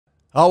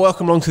Oh,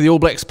 welcome along to the All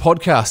Blacks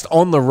podcast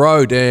on the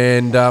road,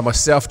 and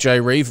myself,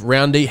 Jay Reeve,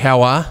 Roundy,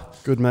 how are?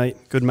 Good mate,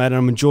 and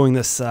I'm enjoying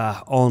this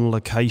on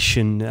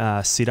location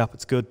setup.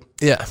 It's good.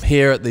 Yeah,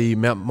 here at the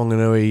Mount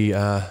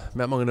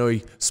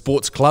Maunganui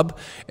Sports Club,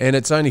 and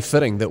it's only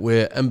fitting that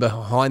we're in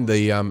behind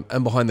the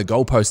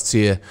goalposts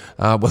here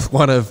with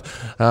one of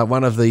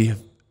the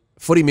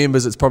footy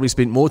members that's probably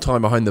spent more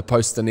time behind the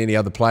posts than any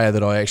other player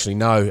that I actually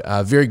know.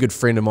 A very good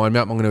friend of mine,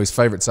 Mount Maunganui's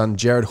favourite son,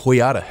 Jarrad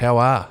Hoeata. How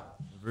are?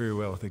 Very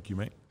well, thank you,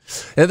 mate.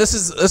 Now this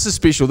is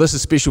special. This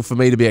is special for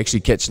me to be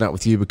actually catching up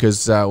with you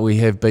because we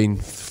have been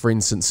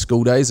friends since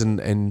school days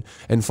and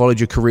followed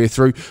your career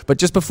through. But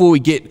just before we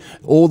get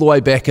all the way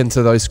back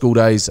into those school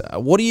days,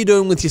 what are you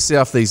doing with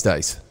yourself these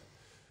days?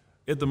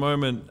 At the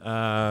moment,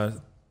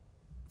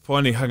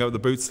 finally hung up the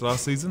boots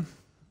last season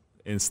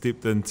and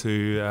stepped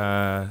into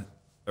a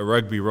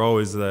rugby role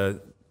as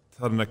the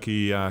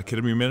Taranaki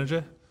Academy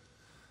manager.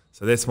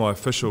 So that's my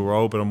official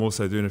role, but I'm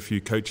also doing a few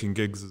coaching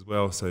gigs as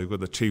well. So we've got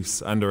the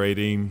Chiefs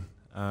under-18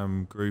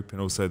 group and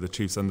also the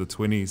Chiefs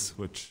under-20s,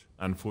 which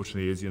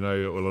unfortunately, as you know,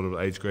 a lot of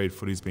age grade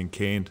footy's been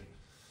canned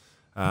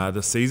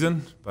this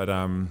season, but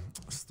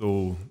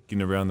still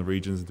getting around the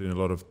regions and doing a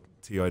lot of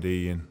TID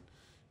and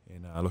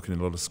looking at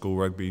a lot of school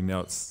rugby.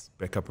 Now it's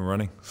back up and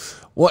running.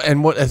 What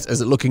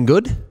is it looking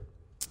good?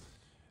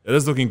 It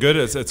is looking good.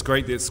 It's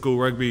great that school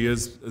rugby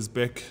is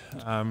back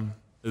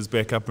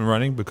up and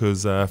running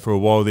because for a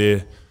while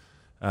there,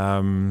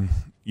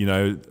 you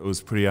know, it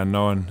was pretty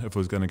unknown if it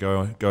was going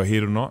to go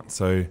ahead or not.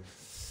 So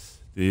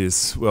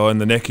there's, well, in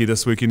the Naki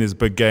this weekend there's a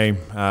big game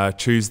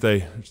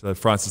Tuesday,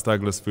 Francis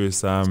Douglas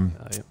versus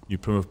New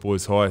Plymouth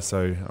Boys High.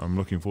 So I'm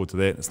looking forward to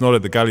that. It's not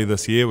at the Gully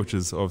this year, which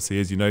is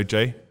obviously, as you know,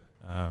 Jay.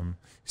 You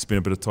spent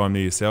a bit of time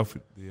there yourself.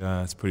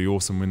 It's pretty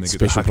awesome when they get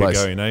the haka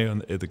going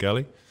at the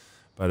Gully.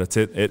 But it's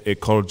at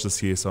college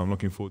this year, so I'm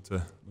looking forward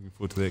to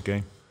that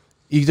game.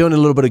 You're doing a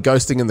little bit of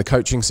ghosting in the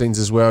coaching scenes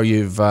as well.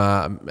 You've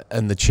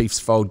in the Chiefs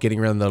fold, getting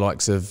around the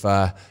likes of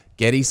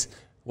Gaddies.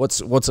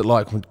 What's it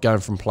like going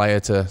from player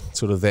to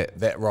sort of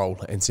that role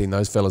and seeing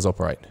those fellas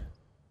operate?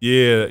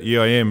 Yeah,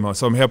 I am.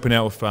 So I'm helping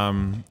out with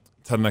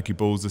Taranaki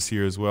Bulls this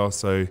year as well.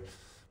 So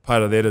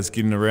part of that is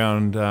getting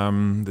around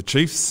the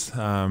Chiefs.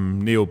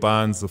 Neil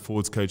Barnes, the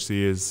forwards coach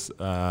there,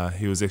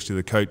 he was actually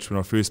the coach when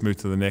I first moved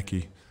to the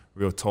Naki.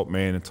 Real top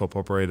man and top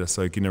operator.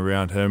 So getting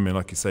around him and,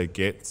 like you say,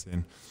 Gats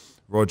and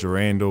Roger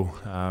Randall,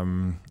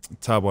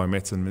 Tabai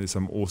Matson, there's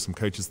some awesome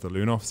coaches to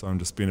learn off. So I'm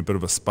just being a bit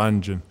of a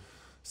sponge and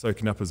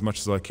soaking up as much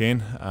as I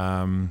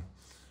can.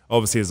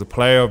 Obviously, as a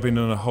player, I've been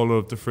in a whole lot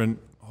of different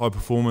high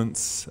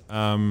performance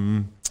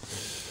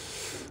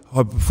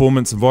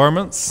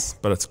environments,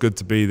 but it's good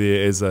to be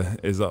there as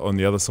on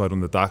the other side, on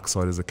the dark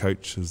side, as a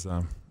coach is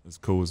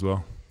cool as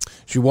well.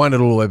 Should we wind it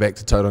all the way back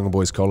to Tauranga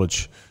Boys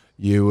College?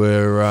 You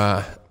were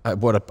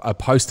a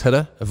post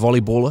hitter, a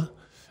volleyballer.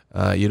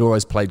 You'd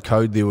always played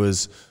code. There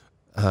was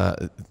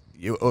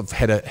you've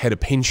had a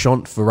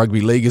penchant for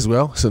rugby league as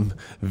well. Some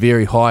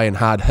very high and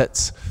hard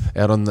hits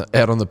out on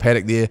the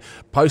paddock there.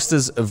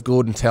 Posters of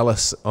Gordon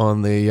Tallis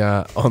on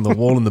the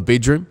wall in the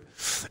bedroom,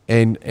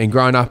 and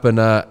growing up in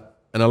a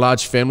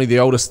large family, the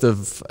oldest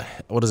of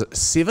what is it,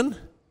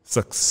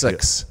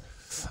 six.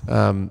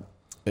 Yeah.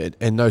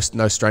 And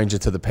no stranger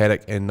to the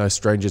paddock and no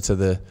stranger to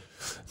the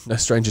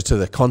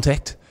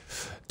contact.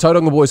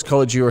 Tauranga Boys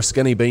College, you were a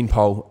skinny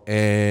beanpole,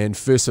 and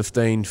first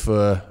 15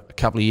 for a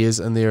couple of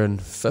years in there in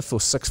 5th or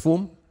 6th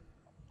form.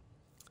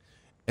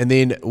 And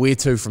then where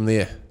to from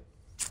there?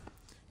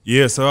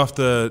 Yeah, so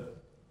after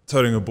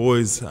Tauranga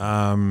Boys,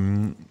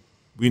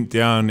 went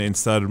down and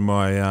started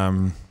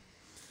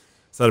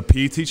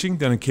PE teaching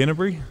down in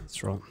Canterbury.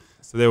 That's right.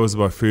 So that was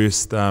my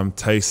first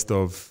taste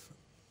of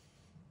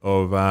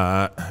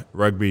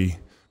rugby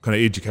kind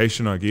of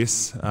education, I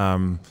guess.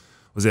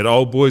 Was at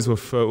Old Boys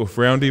with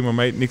Roundy, my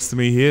mate next to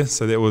me here.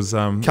 So that was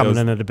coming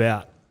in at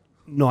about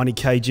 90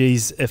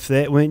 kgs, if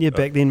that, weren't you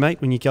back then, mate?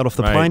 When you got off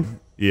the plane?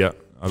 Yeah,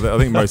 I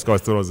think most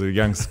guys thought I was a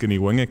young skinny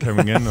winger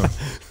coming in. I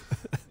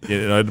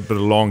had a bit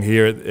of long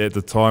hair at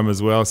the time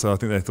as well, so I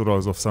think they thought I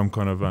was off some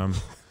kind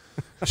of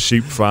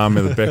sheep farm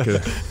at the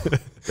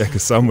back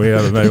of somewhere.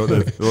 I don't know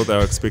what they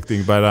were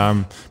expecting,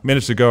 but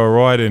managed to go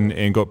alright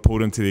and got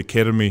pulled into the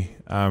academy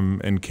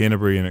in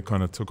Canterbury, and it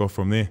kind of took off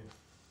from there.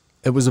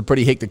 It was a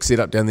pretty hectic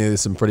setup down there.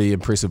 There's some pretty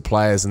impressive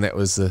players, and that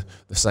was the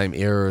same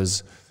era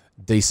as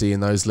DC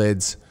and those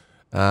lads.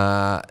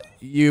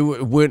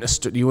 You weren't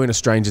a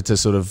stranger to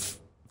sort of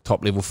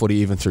top level footy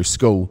even through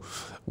school.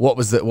 What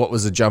was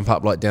the jump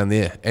up like down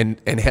there? And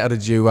how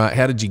did you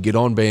get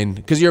on being,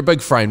 because you're a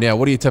big frame now?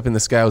 What are you tipping the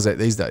scales at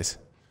these days?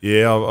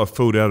 Yeah, I've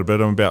filled out a bit.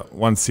 I'm about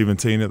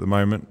 117 at the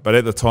moment, but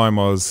at the time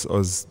I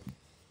was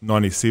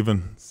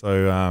 97,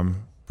 so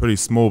pretty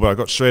small. But I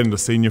got straight into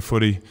senior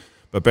footy.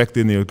 But back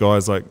then there were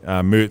guys like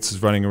Mertz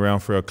was running around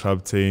for our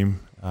club team,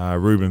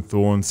 Ruben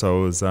Thorne.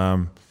 So it was,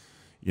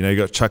 you know, you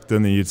got chucked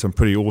in and you had some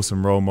pretty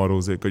awesome role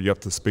models that got you up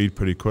to speed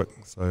pretty quick.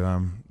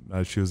 So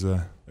she was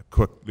a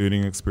quick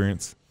learning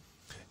experience.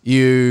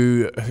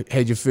 You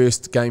had your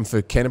first game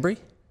for Canterbury?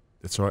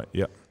 That's right,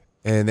 yeah.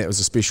 And that was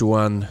a special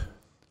one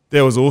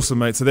That was awesome,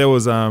 mate. So that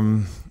was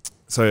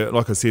so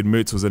like I said,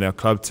 Moots was in our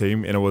club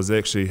team, and it was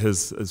actually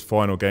his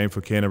final game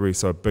for Canterbury.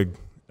 So a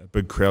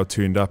big crowd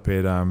turned up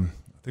at I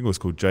think it was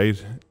called Jade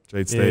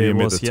Stadium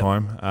at the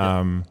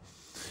time.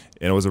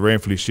 And it was a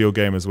Ranfurly Shield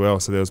game as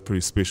well, so that was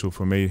pretty special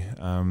for me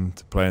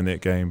to play in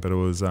that game. But it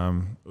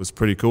was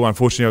pretty cool.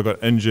 Unfortunately, I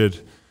got injured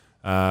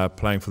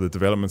playing for the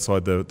development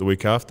side the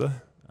week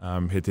after.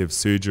 Had to have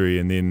surgery,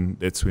 and then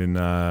that's when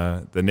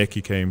the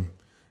necky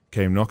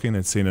came knocking.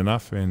 I'd seen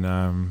enough, and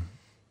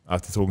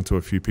after talking to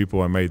a few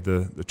people, I made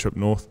the trip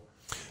north.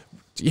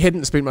 You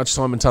hadn't spent much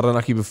time in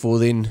Taranaki before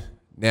then.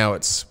 Now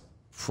it's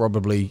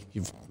probably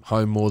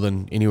home more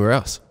than anywhere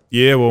else.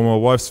 Yeah, well, my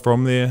wife's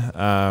from there,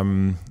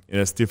 and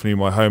it's definitely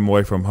my home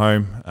away from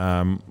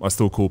home. I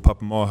still call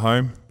Papamoa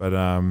home, but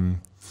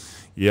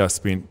yeah, I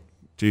spent,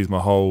 my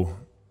whole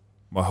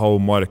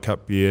Mitre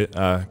Cup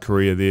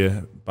career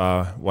there,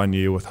 bar 1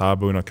 year with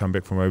Harbour when I come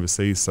back from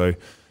overseas. So,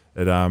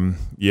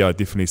 yeah, I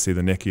definitely see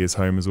the necky as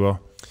home as well.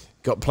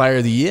 Got Player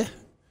of the Year?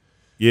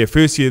 Yeah,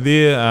 first year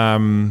there,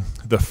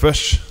 the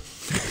Fish.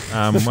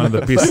 One of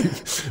the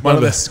best, one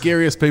of the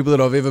scariest people that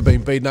I've ever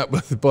been beaten up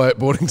with by at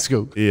boarding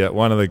school. Yeah,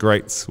 one of the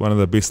greats, one of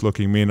the best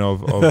looking men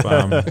I've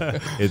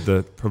had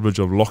the privilege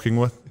of locking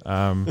with.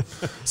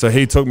 So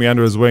he took me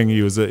under his wing.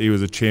 He was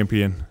a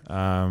champion.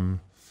 So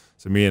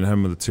me and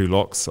him were the two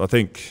locks. I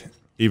think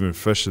even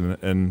Fish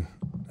in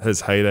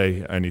his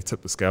heyday only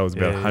tipped the scales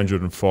about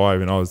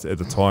 105, and I was at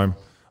the time.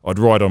 I'd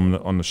write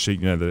on the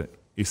sheet, the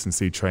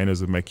S&C trainers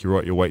would make you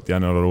write your weight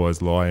down, and I'd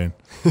always lie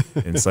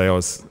and say I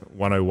was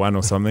 101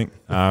 or something.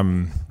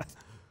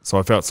 So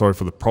I felt sorry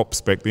for the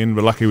props back then,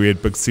 but luckily we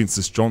had big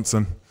Census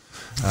Johnson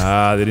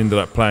that ended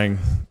up playing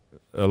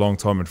a long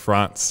time in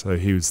France, so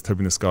he was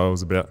tipping the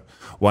scales about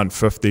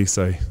 150,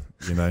 so he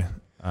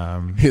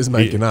was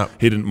making up.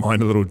 He didn't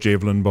mind a little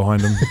javelin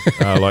behind him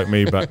like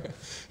me, but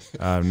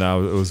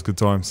no, it was good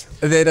times.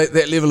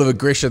 That level of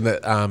aggression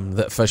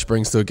that Fish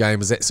brings to a game,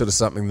 is that sort of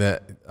something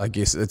that, I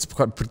guess, it's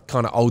quite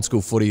kind of old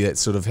school footy, that's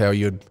sort of how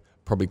you'd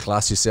probably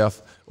class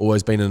yourself?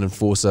 Always been an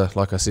enforcer,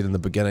 like I said in the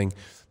beginning,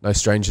 no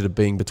stranger to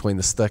being between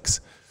the sticks.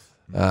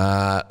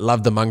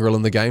 Love the mongrel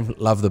in the game,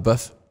 love the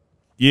biff.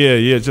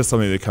 Yeah, just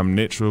something that come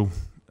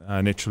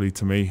naturally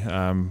to me.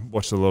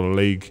 Watched a lot of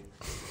league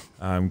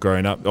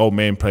growing up. The old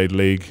man played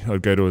league.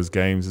 I'd go to his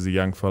games as a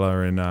young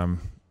fella and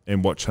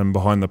watch him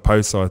behind the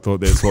post. So I thought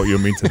that's what you're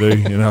meant to do.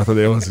 I thought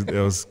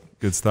that was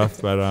good stuff.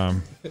 But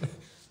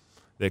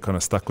that kind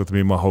of stuck with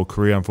me my whole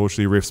career.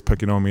 Unfortunately, refs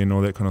picking on me and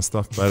all that kind of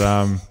stuff. But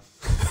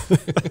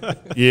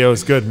yeah, it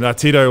was good. No,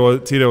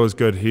 Tito was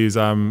good. He's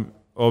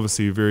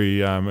obviously a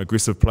very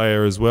aggressive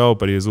player as well,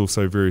 but he is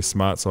also very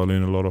smart. So I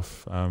learned a lot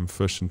of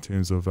Fish in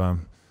terms of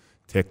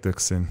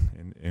tactics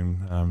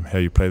and how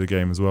you play the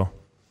game as well.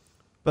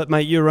 But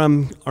mate, I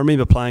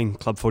remember playing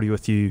club footy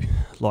with you,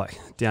 like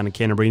down in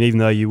Canterbury, and even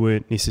though you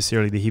weren't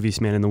necessarily the heaviest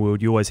man in the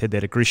world, you always had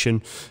that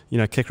aggression.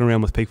 Kicking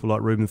around with people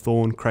like Ruben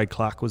Thorne, Craig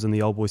Clark was in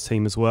the old boys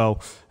team as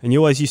well, and you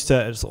always used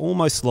to. It's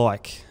almost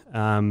like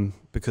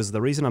because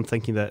the reason I'm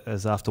thinking that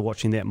is after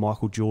watching that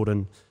Michael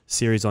Jordan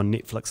series on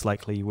Netflix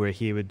lately, where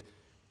he would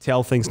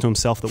tell things to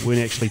himself that weren't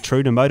actually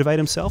true to motivate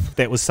himself.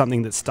 That was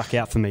something that stuck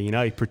out for me.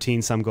 He'd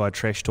pretend some guy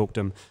trash talked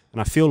him,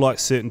 and I feel like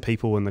certain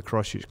people in the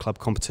Christchurch club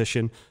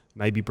competition.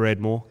 Maybe Brad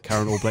Moore,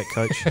 current All Black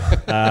coach.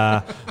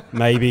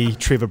 Maybe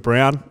Trevor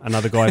Brown,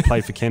 another guy who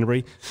played for Canterbury.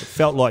 It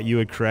felt like you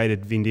had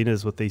created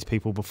vendettas with these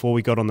people before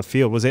we got on the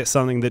field. Was that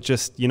something that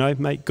just,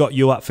 mate, got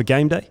you up for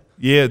game day?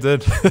 Yeah, it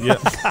did. Yeah,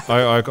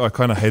 I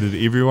kind of hated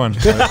everyone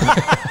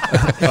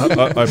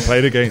I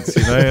played against,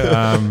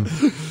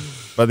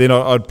 But then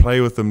I'd play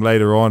with them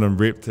later on in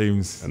rep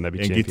teams and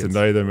get to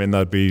know them, and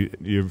they'd be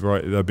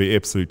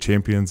absolute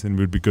champions, and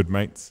we'd be good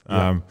mates.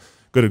 Yeah.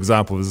 Good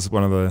example is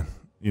one of the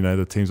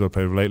the teams I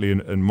played with lately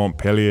in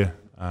Montpellier.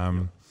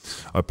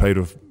 I played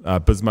with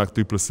Bismarck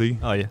Duplessis.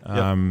 Oh yeah.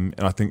 And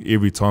I think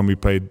every time we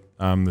played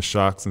the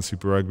Sharks in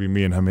Super Rugby,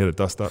 me and him had a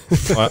dust up.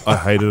 I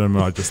hated him,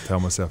 and I just tell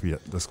myself, yeah,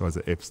 this guy's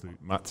an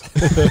absolute mutt.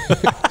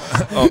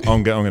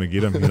 I'm going to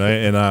get him,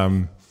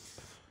 And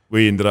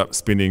we ended up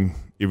spending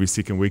every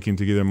second weekend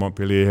together in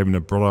Montpellier, having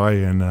a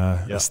braai and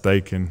a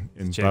steak and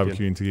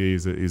barbecuing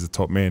together. He's a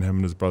top man, him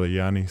and his brother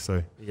Yanni.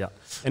 So yeah.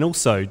 And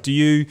also, do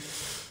you...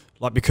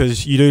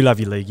 because you do love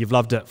your league, you've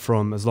loved it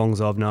from as long as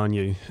I've known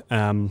you.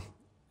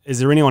 Is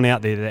there anyone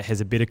out there that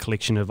has a better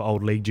collection of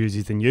old league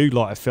jerseys than you?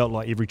 I felt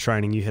like every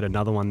training you had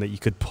another one that you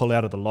could pull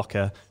out of the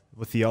locker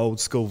with the old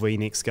school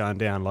V-necks going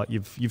down.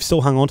 You've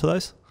still hung on to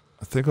those?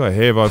 I think I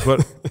have. I've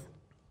got,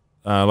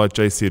 like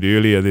Jay said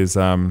earlier, there's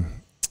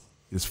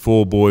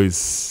 4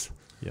 boys,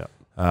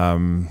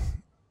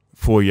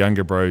 four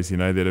younger bros,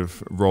 that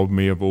have robbed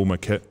me of all my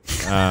kit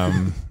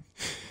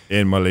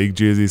and my league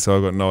jersey. So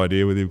I've got no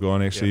idea where they've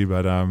gone actually.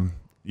 But I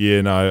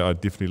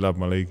definitely love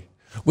my league.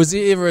 Was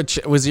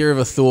there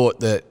ever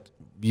thought that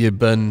you'd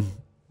bin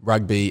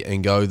rugby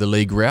and go the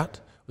league route?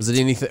 Was it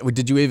anything?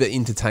 Did you ever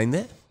entertain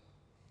that?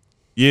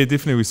 Yeah,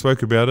 definitely. We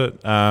spoke about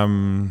it.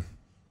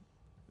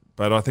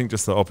 But I think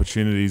just the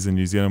opportunities in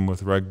New Zealand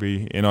with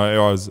rugby, and I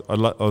was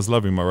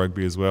loving my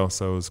rugby as well.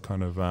 So it was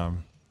kind of,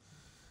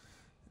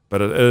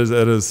 but it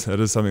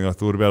is something I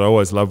thought about. I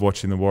always loved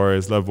watching the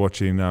Warriors, loved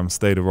watching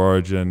State of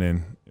Origin,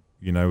 and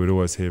we'd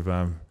always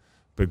have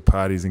big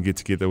parties and get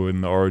together when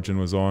the Origin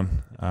was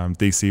on.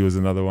 DC was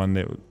another one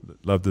that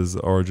loved his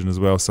Origin as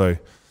well. So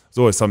it's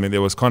always something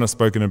that was kind of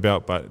spoken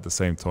about, but at the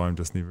same time,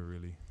 just never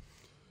really.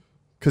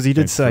 Because he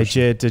did say,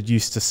 Jed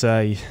used to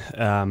say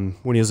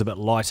when he was a bit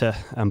lighter,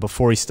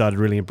 before he started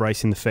really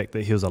embracing the fact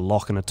that he was a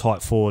lock and a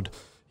tight forward,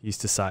 he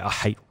used to say, I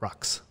hate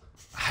rucks.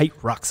 I hate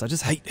rucks. I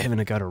just hate having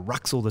to go to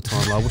rucks all the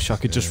time. I wish I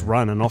could just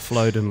run and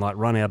offload and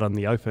run out on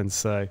the open.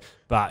 So,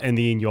 but in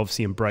the end, you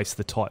obviously embraced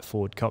the tight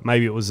forward.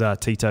 Maybe it was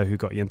Tito who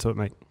got you into it,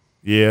 mate.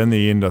 Yeah, in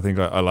the end, I think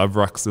I love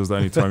rucks. It was the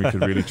only time you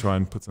could really try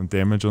and put some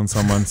damage on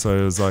someone. So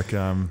it was like,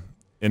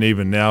 and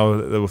even now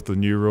with the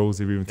new rules,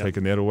 they've even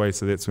taken that away.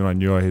 So that's when I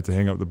knew I had to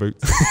hang up the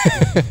boots.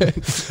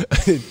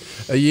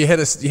 You had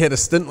a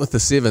stint with the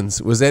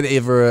Sevens. Was that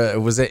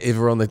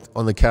ever on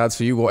the cards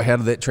for you? How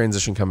did that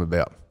transition come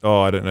about?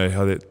 Oh, I don't know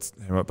how that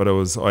came up, but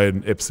I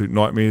had absolute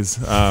nightmares.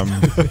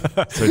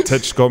 So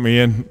Titch got me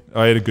in.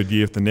 I had a good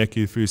year with the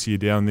Naki. The first year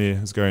down there,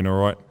 it was going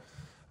all right.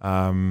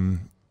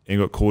 And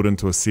got called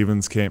into a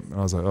Sevens camp. And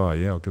I was like, oh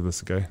yeah, I'll give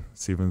this a go.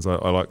 Sevens, I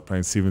like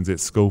playing Sevens at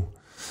school.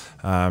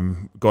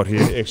 Got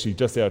here, actually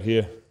just out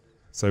here.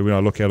 So when I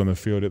look out on the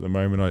field at the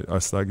moment, I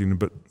start getting a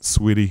bit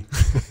sweaty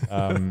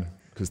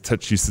because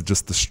Titch used to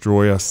just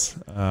destroy us.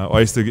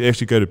 I used to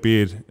actually go to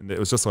bed, and it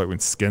was just like when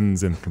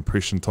skins and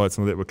compression tights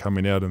and all that were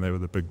coming out, and they were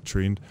the big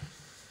trend.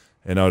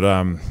 And I'd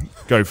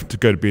go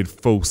to bed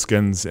full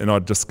skins, and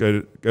I'd just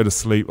go to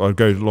sleep. I'd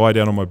go lie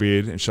down on my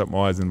bed and shut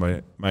my eyes, and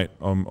mate,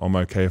 I'm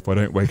okay if I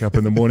don't wake up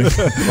in the morning.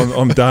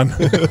 I'm done.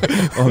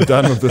 I'm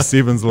done with the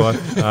Sevens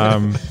life.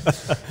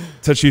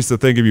 Titch used to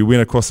think if you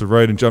went across the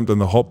road and jumped in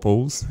the hot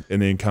balls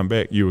and then come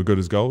back, you were good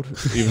as gold.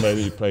 Even though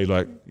you played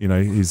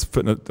he's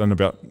done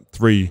about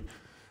 3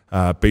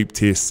 beep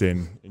tests,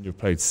 and you've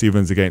played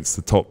Sevens against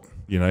the top.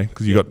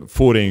 Because you got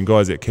 14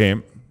 guys at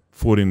camp.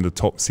 14 of the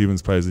top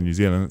Sevens players in New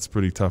Zealand. It's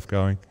pretty tough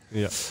going.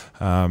 Yeah.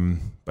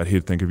 But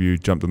he'd think if you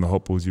jumped in the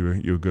hot balls,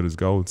 you were good as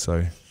gold.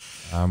 So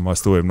I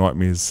still have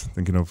nightmares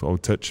thinking of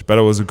old Titch. But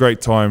it was a great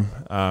time,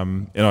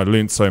 and I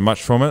learned so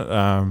much from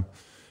it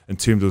in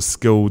terms of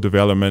skill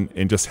development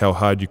and just how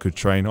hard you could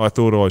train. I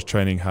thought I was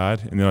training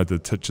hard, and then I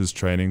did Titch's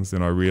trainings,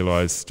 and I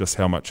realised just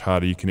how much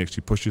harder you can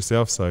actually push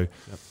yourself. So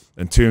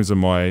in terms of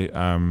my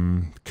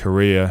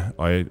career,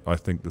 I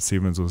think the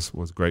Sevens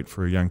was great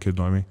for a young kid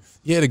like me.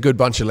 You had a good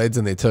bunch of lads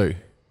in there too.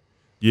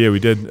 Yeah, we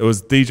did. It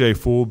was DJ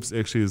Forbes,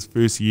 actually his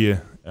first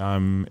year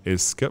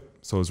as skip,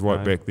 so it was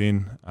right back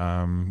then.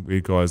 We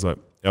had guys like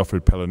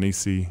Alfred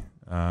Palanisi,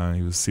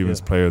 he was Sevens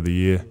Player of the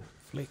Year.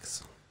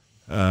 Flex.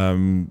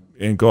 And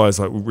guys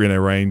like Rene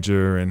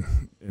Ranger and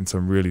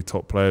some really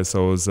top players,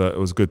 so it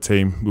was a good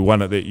team. We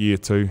won it that year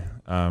too.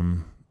 I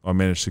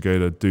managed to go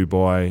to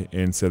Dubai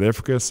and South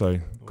Africa, so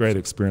great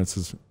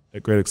experiences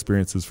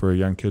for a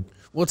young kid.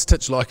 What's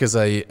Titch like as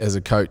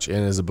a coach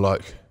and as a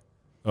bloke?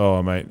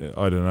 Oh, mate,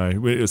 I don't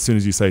know. As soon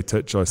as you say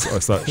Titch, I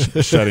start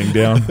shutting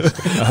down.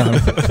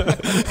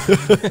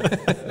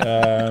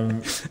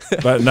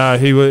 But no,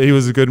 he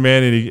was a good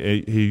man,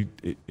 and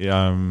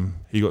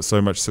he got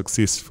so much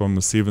success from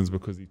the Sevens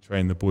because he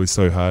trained the boys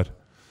so hard.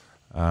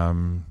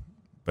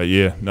 But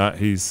yeah, no,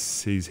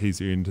 he's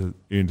earned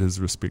his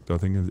respect, I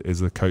think,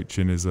 as a coach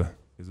and as a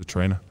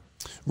trainer.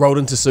 Rolled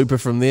into Super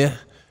from there,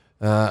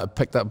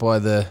 picked up by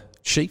the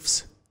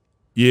Chiefs.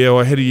 Yeah,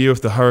 I had a year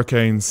with the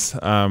Hurricanes.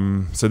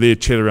 So their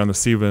chat around the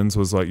Sevens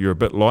was like, you're a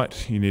bit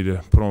light, you need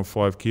to put on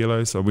 5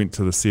 kilos. I went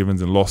to the Sevens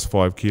and lost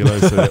 5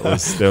 kilos, so that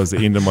was the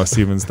end of my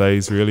Sevens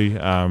days, really.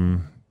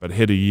 But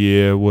had a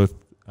year with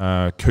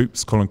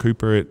Colin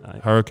Cooper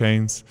at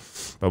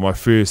Hurricanes. But my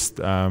first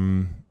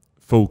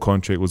full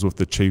contract was with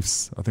the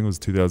Chiefs. I think it was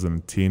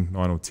 2010,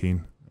 9 or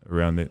 10,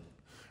 around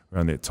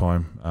that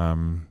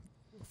time.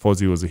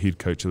 Fozzie was the head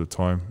coach at the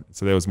time,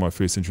 so that was my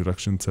first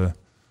introduction to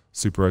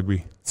Super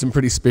Rugby. Some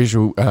pretty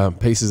special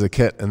pieces of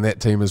kit in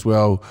that team as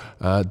well.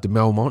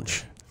 Demel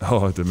Monch.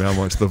 Oh, Demel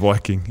Monch, the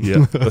Viking.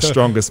 Yeah, the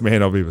strongest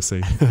man I've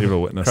ever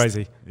witnessed.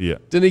 Crazy. Yeah.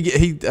 Didn't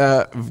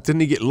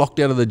he get locked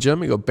out of the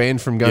gym? He got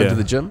banned from going to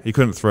the gym. He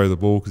couldn't throw the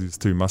ball because he was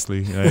too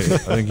muscly. I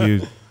think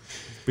his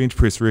bench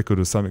press record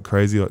was something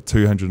crazy, like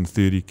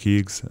 230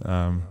 kegs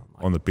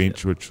on the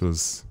bench, which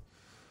was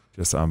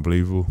just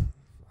unbelievable.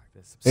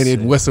 And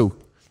he'd whistle.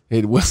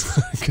 He'd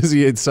whistle because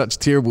he had such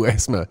terrible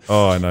asthma.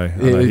 Oh, I know.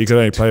 He could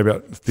only play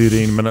about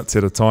 13 minutes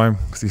at a time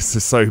because he's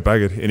just so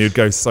buggered, and he'd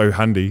go so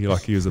hundy,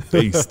 like he was a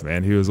beast,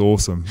 man. He was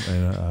awesome.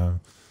 And,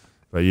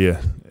 but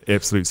yeah,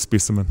 absolute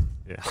specimen.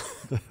 Yeah.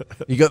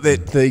 You got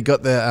that. You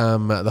got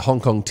the Hong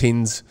Kong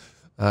Tens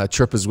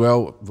trip as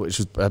well, which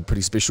was a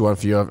pretty special one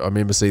for you. I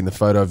remember seeing the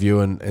photo of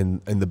you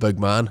and the big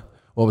man.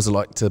 What was it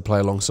like to play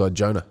alongside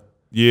Jonah?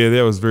 Yeah,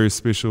 that was very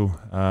special.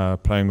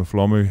 Playing with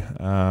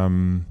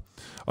Lomu.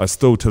 I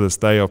still, to this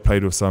day, I've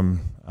played with some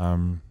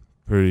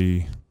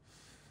pretty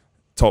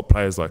top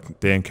players like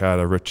Dan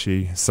Carter,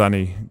 Richie,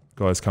 Sonny,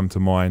 guys come to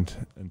mind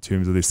in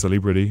terms of their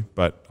celebrity,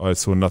 but I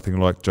saw nothing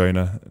like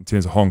Jonah. In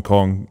terms of Hong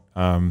Kong,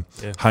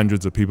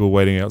 hundreds of people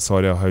waiting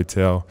outside our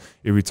hotel.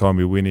 Every time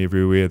we went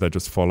everywhere, they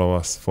just follow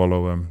us,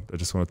 follow him. They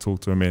just want to talk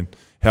to him, and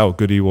how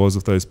good he was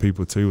with those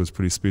people too was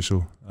pretty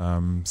special.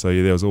 So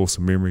yeah, that was an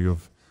awesome memory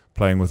of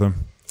playing with him.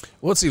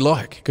 What's he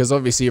like? Because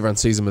obviously everyone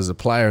sees him as a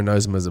player and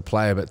knows him as a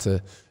player, but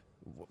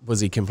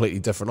was he completely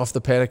different off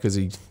the paddock? Was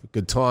he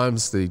good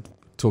times? Did he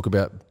talk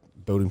about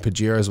building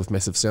Pajeros with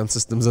massive sound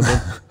systems in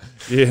them?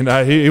 Yeah,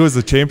 no, he was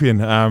a champion.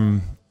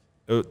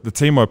 The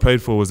team I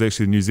played for was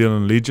actually New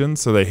Zealand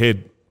Legends, so they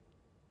had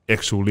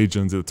actual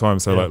legends at the time.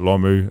 So like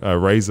Lomu,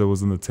 Razor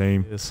was in the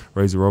team,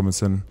 Razor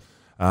Robinson,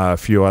 a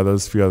few other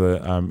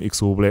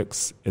ex-All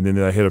Blacks, and then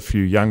they had a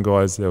few young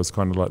guys. That was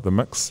kind of like the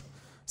mix.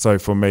 So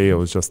for me, it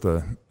was just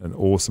an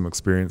awesome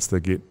experience to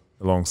get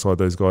alongside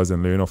those guys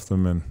and learn off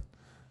them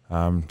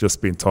and just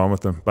spend time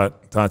with them.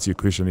 But to answer your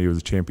question, he was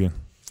a champion.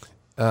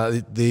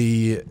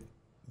 The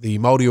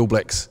Māori All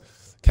Blacks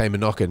came a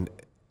knocking.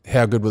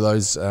 How good were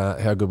those?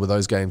 How good were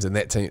those games in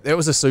that team? That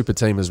was a super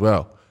team as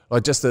well.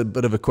 Like just a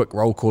bit of a quick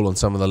roll call on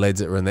some of the lads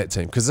that were in that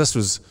team, because this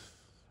was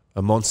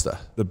a monster.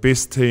 The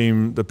best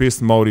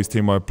Māoris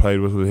team I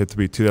played with would have to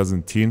be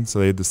 2010. So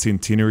they had the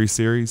Centenary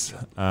Series.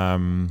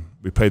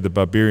 We played the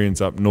Barbarians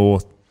up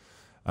north,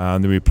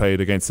 and then we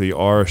played against the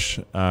Irish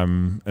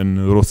in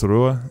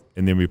Rotorua,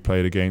 and then we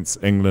played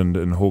against England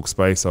in Hawke's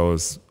Bay. So it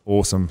was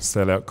awesome,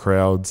 sellout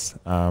crowds.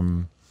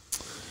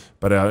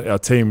 But our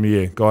team,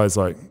 guys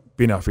like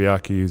Ben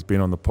Afiaki, who's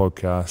been on the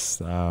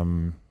podcast,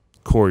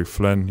 Corey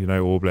Flynn,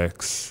 All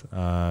Blacks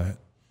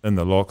in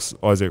the locks,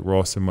 Isaac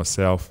Ross and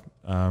myself,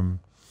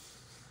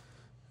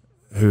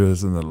 who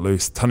is in the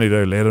loose,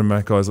 Tanido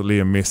Latimer, guys like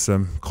Liam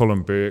Messam,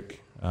 Colin Burke,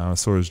 I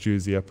saw his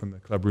jersey up in the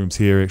club rooms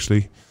here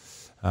actually.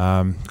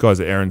 Guys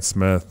like Aaron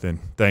Smith and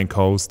Dane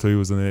Coles too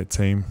was in that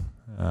team.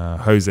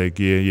 Jose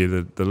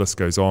Gear, the list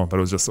goes on, but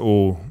it was just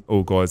all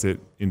guys that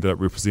ended up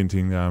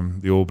representing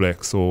the All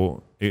Blacks,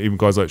 or even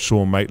guys like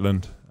Sean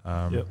Maitland,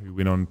 who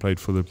went on and played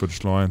for the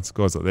British Lions,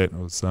 guys like that. It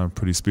was a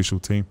pretty special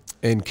team.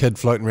 And Kid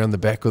floating around the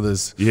back with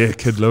his... Yeah,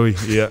 Kid Louis,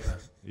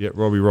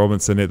 Robbie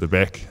Robinson at the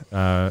back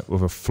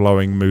with a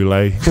flowing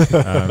mullet,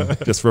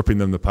 just ripping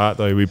them apart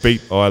though. We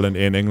beat Ireland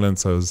and England,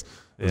 so it was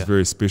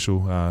very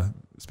special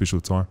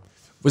time.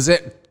 Was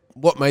that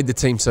what made the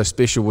team so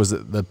special? Was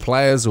it the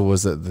players, or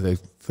was it the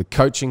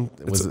coaching?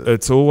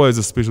 It's always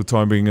a special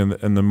time being in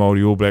the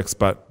Māori All Blacks,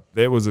 but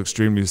that was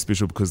extremely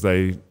special because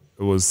it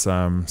was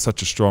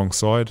such a strong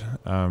side.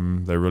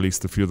 They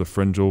released a few of the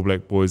fringe All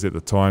Black boys at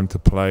the time to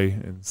play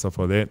and stuff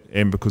like that,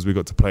 and because we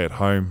got to play at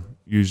home,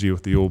 usually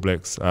with the All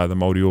Blacks, the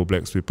Māori All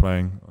Blacks, we're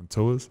playing on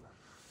tours.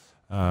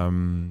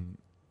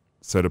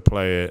 So to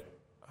play at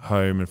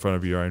home in front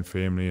of your own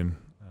family and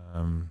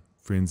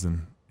friends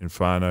and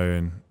whānau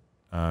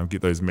and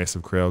get those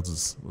massive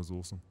crowds was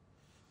awesome.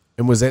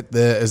 And is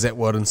that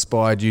what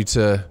inspired you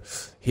to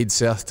head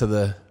south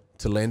to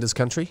Landers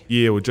country?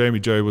 Yeah, well,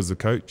 Jamie Joe was the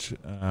coach,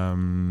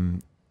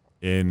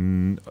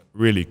 and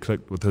really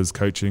clicked with his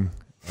coaching.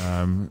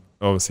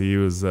 Obviously,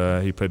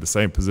 he played the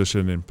same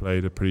position and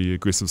played a pretty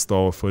aggressive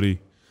style of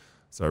footy.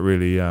 So it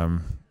really,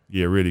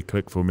 really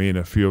clicked for me and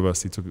a few of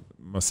us. He took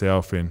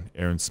myself and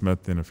Aaron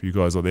Smith and a few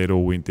guys like that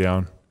all went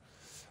down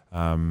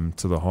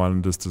to the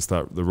Highlanders to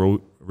start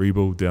the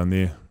rebuild down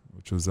there,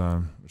 which was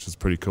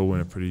pretty cool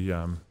and a pretty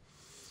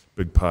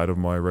big part of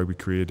my rugby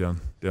career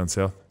down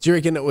south. Do you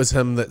reckon it was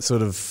him that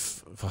sort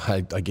of,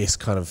 I guess,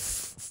 kind of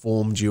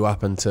formed you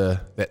up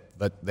into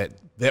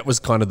that was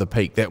kind of the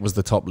peak, that was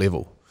the top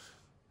level?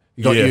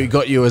 You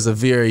got you as a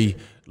very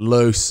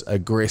loose,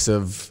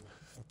 aggressive.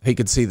 He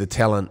could see the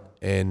talent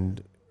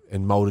and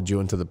moulded you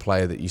into the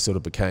player that you sort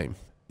of became.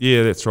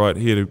 Yeah, that's right.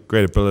 He had a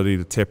great ability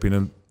to tap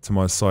into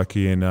my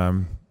psyche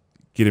and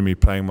getting me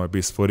playing my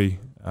best footy.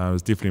 It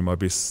was definitely my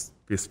best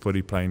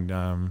footy playing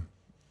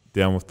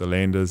down with the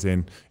Landers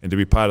and to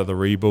be part of the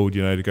rebuild.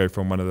 To go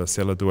from one of the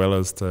cellar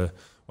dwellers to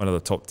one of the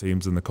top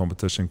teams in the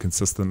competition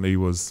consistently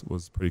was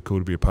pretty cool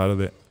to be a part of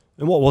that.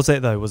 And what was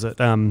that though? Was it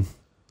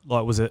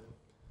was it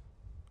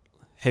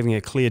having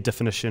a clear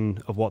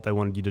definition of what they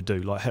wanted you to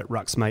do, like hit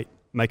rucks, mate,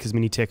 make as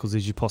many tackles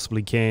as you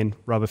possibly can,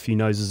 rub a few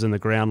noses in the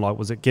ground? Like,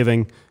 was it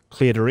giving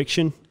clear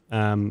direction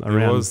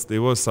around?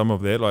 There was some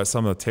of that. Like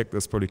some of the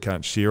tactics probably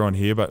can't share on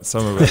here, but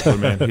some of it,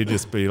 man, he'd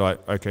just be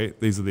like, okay,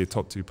 these are their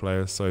top two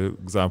players. So,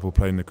 example,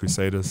 playing the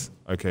Crusaders.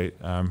 Okay,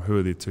 who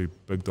are their two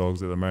big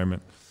dogs at the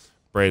moment?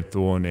 Brad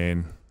Thorne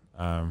and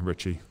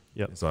Richie.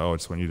 Yep. So I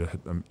just want you to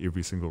hit them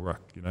every single ruck,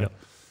 Yep.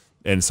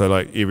 And so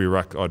like every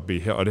ruck, I'd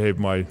have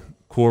my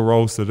core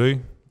roles to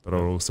do, but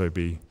I'd also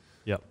be,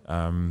 I'd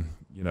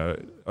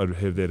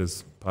have that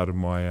as part of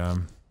my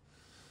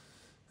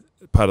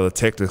part of the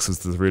tactics is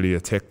to really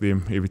attack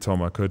them every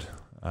time I could,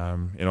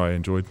 and I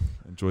enjoyed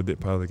that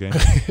part of the game.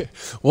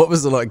 What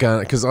was it like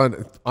going? Because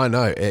I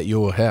know at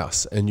your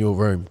house in your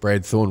room,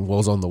 Brad Thorne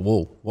was on the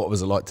wall. What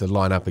was it like to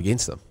line up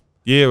against him?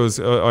 Yeah, it was.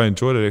 I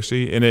enjoyed it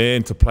actually,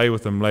 and to play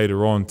with him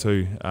later on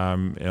too.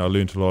 And I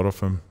learned a lot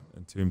off him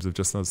in terms of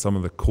just some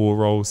of the core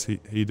roles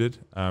he did.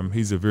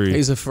 He's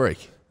a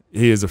freak.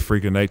 he is a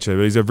freak of nature.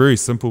 But he's a very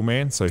simple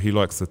man, so he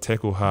likes to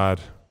tackle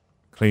hard,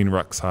 clean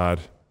rucks hard,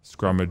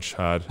 scrummage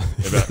hard.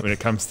 But when it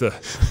comes to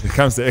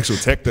actual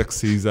tactics,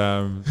 he's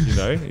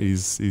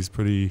he's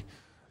pretty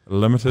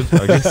limited,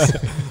 I guess.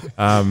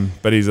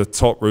 But he's a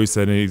top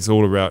rooster, and he's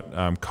all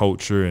about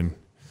culture and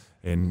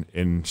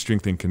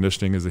strength and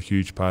conditioning is a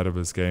huge part of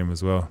his game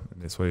as well.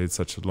 And that's why he had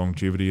such a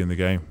longevity in the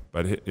game.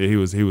 But he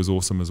was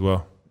awesome as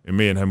well. And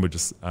me and him were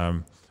just, I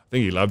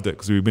think he loved it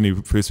because when he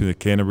first went to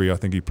Canterbury, I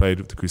think he played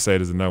with the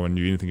Crusaders and no one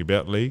knew anything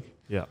about league.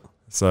 Yeah.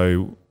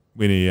 So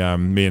when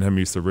me and him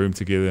used to room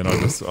together, and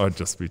I'd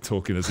just be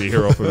talking his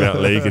ear off about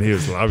league, and he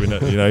was loving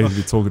it. He'd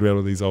be talking about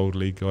all these old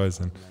league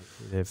guys and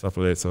stuff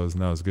like that. So it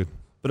was good.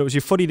 But it was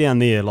your footy down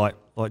there, like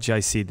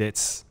Jay said.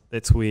 That's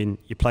when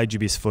you played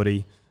your best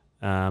footy,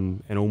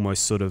 and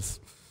almost sort of,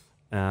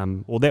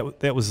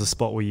 that was the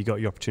spot where you got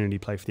your opportunity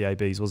to play for the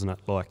ABs, wasn't it?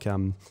 Like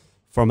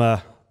from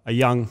a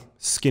young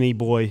skinny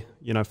boy,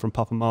 from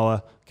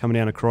Papamoa coming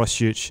down to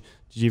Christchurch.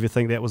 Did you ever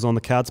think that was on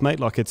the cards, mate?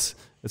 Like it's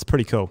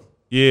pretty cool.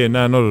 Yeah,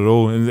 no, not at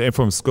all. And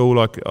from school,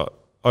 like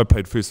I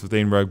played first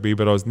 15 rugby,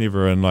 but I was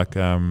never in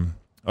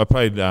I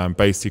played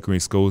base secondary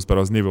schools, but I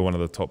was never one of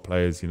the top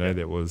players,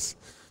 that was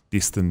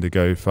destined to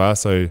go far.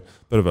 So a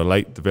bit of a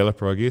late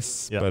developer, I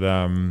guess. Yep. But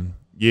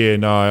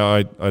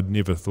I'd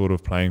never thought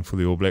of playing for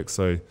the All Blacks.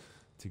 So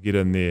to get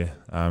in there,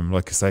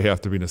 like I say,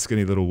 after being a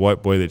skinny little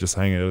white boy that just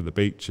hung out at the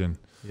beach and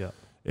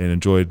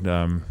enjoyed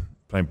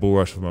playing ball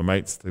rush with my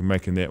mates,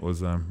 making that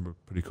was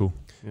pretty cool.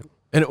 Yep.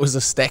 And it was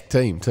a stacked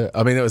team too.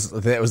 I mean, that was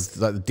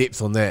like the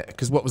depth on that.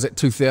 Because what was it,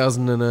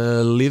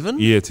 2011?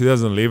 Yeah,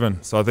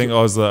 2011. So I think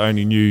I was the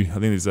only new. I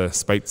think there's a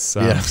Spates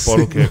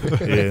bottle cap.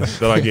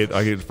 That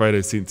I get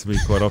photos sent to me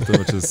quite often,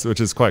 which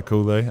is quite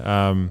cool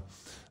though.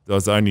 I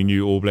was the only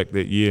new All Black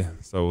that year,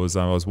 so I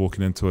was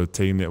walking into a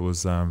team that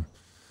was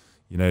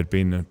had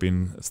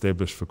been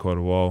established for quite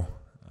a while.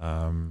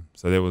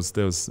 So that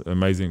was an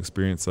amazing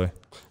experience though.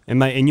 And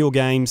mate, in your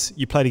games,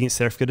 you played against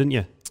South Africa, didn't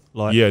you?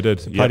 Yeah, I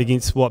did. You played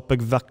against what,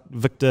 Big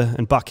Victor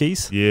and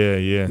Buckies?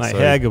 Yeah. Mate,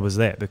 how good was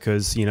that?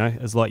 Because,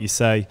 it's like you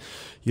say,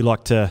 you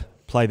like to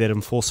play that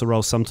enforcer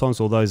role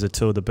sometimes, or those are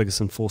two of the biggest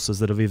enforcers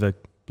that have ever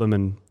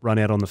blimmin' run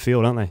out on the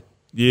field, aren't they?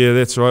 Yeah,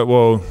 that's right.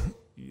 Well,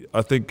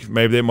 I think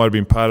maybe that might have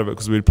been part of it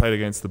because we'd played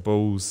against the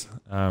Bulls.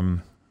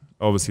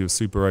 Obviously, it was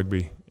Super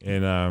Rugby.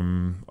 And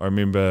I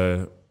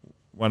remember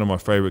one of my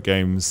favourite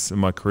games in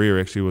my career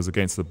actually was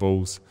against the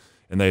Bulls.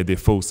 And they had their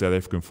full South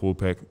African four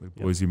pack, the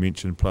boys you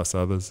mentioned, plus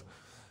others.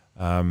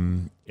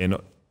 And in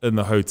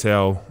the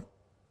hotel,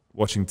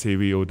 watching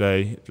TV all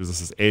day, there was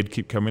this ad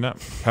kept coming up.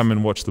 Come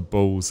and watch the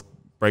Bulls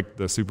break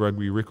the Super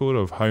Rugby record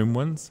of home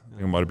wins. I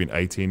think it might have been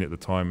 18 at the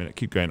time, and it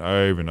kept going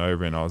over and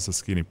over, and I was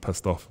just getting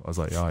pissed off. I was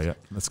like, oh, yeah,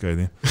 let's go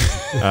then.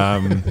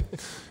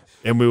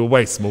 And we were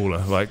way smaller.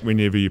 Like,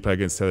 whenever you play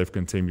against a South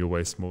African team, you're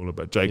way smaller.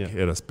 But Jake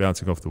had us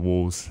bouncing off the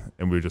walls,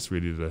 and we were just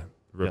ready to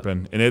rip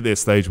in. And at that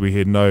stage, we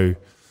had no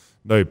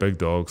big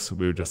dogs.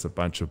 We were just a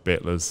bunch of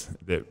battlers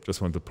that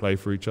just wanted to play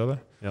for each other.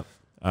 Yep.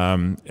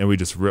 And we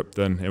just ripped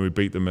in, and we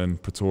beat them in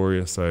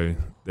Pretoria, so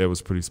that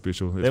was pretty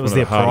special. That was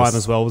their prime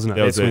as well, wasn't it?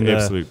 That was their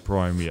absolute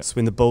prime, yeah. That's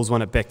when the Bulls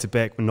won it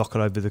back-to-back, we knock it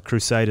over the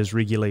Crusaders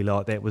regularly,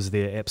 like that was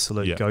their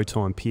absolute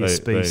go-time. Pierce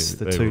Spies,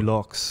 the two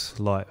locks,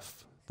 like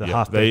the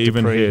half-back. They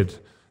even had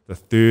the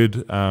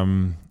third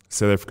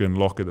South African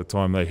lock at the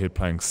time, they had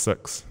playing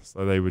 6,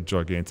 so they were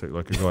gigantic,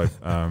 like a guy...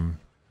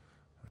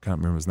 I can't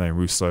remember his name,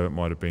 Rousseau it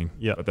might have been.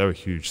 Yeah. But they were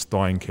huge.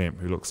 Steinkamp,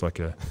 who looks like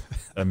a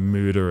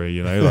murderer,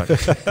 like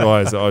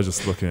guys that I was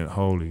just looking at,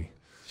 holy,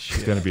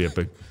 it's going to be a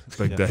big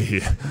day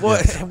here.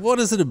 What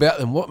is it about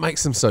them? What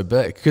makes them so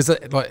big? Because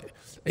like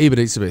Ebert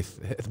Easterby,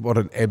 what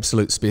an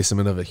absolute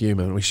specimen of a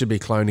human. We should be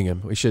cloning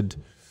him. We should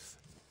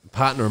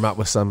partner him up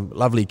with some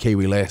lovely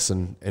Kiwi lass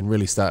and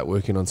really start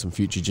working on some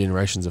future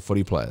generations of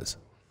footy players.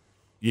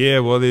 Yeah,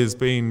 well, there's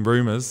been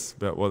rumours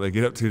about what they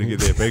get up to get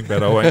that big,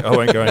 but I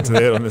won't go into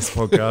that on this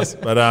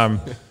podcast. But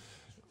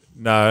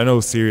no, in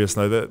all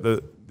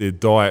seriousness, their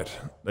diet,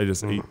 they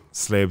just eat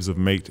slabs of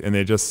meat, and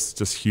they're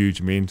just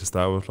huge men to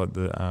start with. Like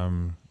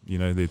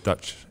their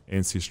Dutch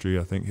ancestry,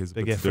 I think, has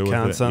big a bit to do with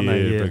Afrikaans, it. aren't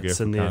they? Yeah, big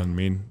African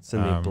men. It's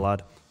in their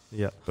blood.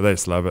 Yeah, but they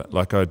just love it.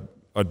 Like I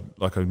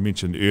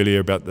mentioned earlier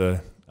about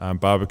the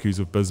barbecues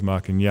of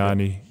Bismarck and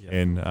Yanni,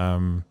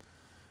 and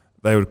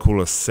they would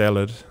call a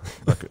salad,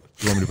 like, do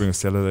you want me to bring a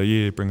salad?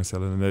 Yeah, bring a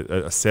salad. And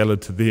a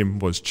salad to them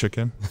was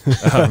chicken.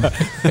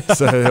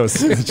 So that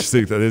was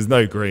interesting. There's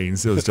no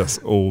greens. It was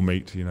just all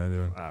meat,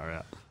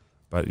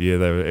 But yeah,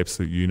 they were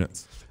absolute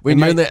units. When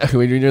you're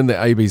in the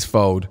AB's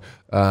fold,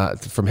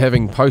 from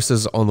having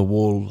posters on the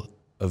wall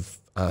of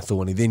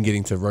Thorny, then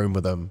getting to room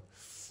with him,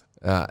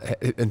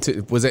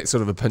 was that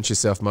sort of a pinch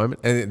yourself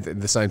moment? And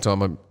at the same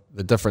time,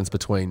 the difference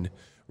between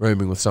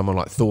rooming with someone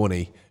like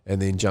Thorny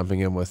and then jumping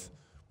in with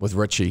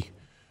Richie,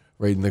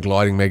 reading the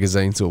gliding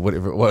magazines or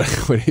whatever,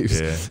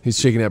 he's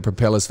checking out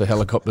propellers for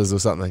helicopters or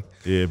something.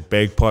 Yeah,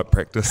 bagpipe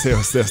practice. That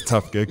was a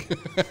tough gig.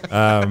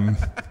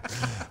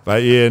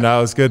 But yeah, no,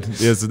 it was good.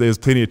 There was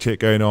plenty of chat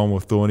going on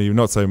with Thorny.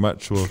 Not so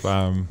much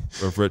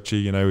with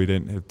Richie. We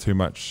didn't have too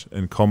much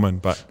in common,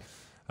 but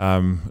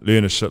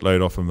Learn a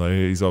shitload off him though.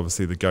 He's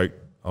obviously the GOAT,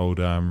 old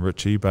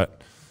Richie,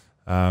 but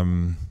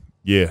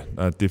yeah,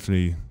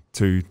 definitely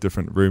two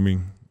different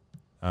rooming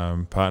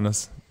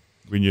partners.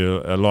 When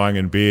you're lying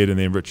in bed and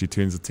then Richie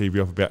turns the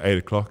TV off about 8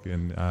 o'clock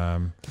and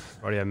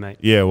Rightio, mate.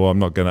 yeah, well, I'm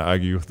not going to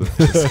argue with the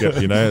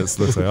skip, you know. It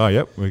looks like, oh,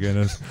 yep, we're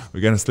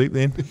gonna sleep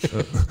then.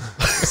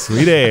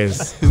 Sweet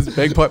ass.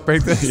 Bagpipe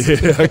practice.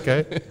 Yeah,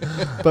 okay.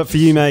 But for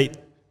you, mate,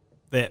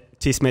 that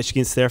Test match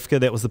against South Africa,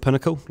 that was the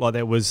pinnacle. Like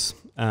that was,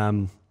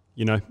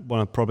 you know,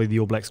 one of probably the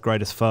All Blacks'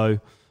 greatest foe,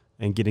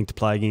 and getting to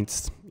play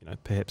against, you know,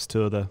 perhaps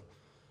two of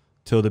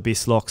the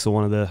best locks, or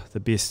one of the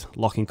best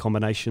locking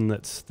combination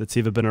that's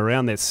ever been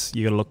around. That's,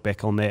 you got to look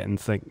back on that and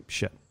think,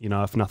 shit, you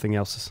know, if nothing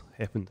else has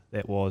happened,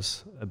 that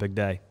was a big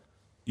day.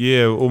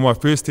 Yeah, well, my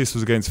first test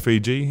was against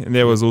Fiji, and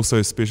that was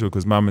also special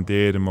because mum and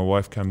dad and my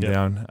wife come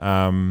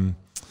down.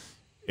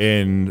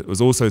 And it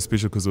was also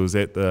special because it was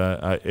at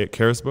the at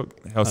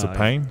Carisbrook, House of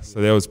Pain,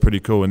 so that was pretty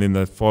cool. And then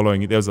the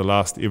following, that was the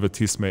last ever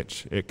test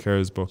match at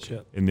Carisbrook,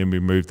 and then we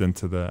moved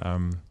into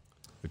the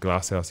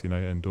glass house, you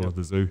know, indoor of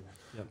the zoo.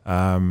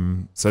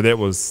 So that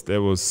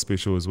was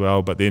special as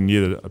well. But then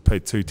yeah, I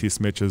played 2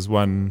 test matches,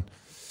 one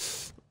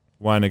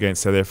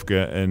against South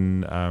Africa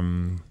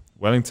in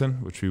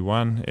Wellington, which we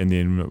won, and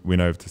then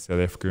went over to South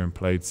Africa and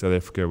played South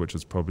Africa, which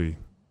was probably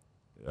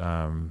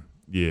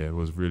yeah, it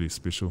was really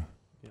special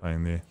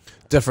playing there.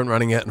 Different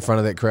running out in front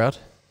of that crowd.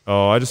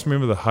 Oh, I just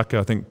remember the haka.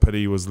 I think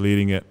Pity was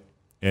leading it,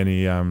 and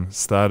he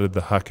started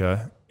the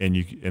haka,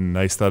 and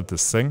they started to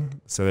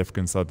sing. South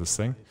Africans started to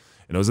sing.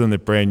 And it was in the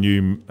brand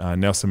new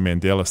Nelson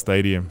Mandela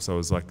Stadium, so it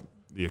was like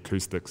the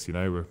acoustics, you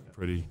know, were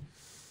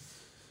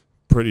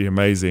pretty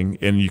amazing,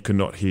 and you could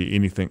not hear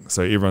anything.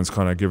 So everyone's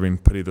kind of giving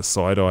Pity the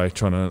side eye,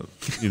 trying to,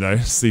 you know,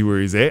 see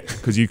where he's at,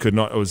 because you could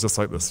not. It was just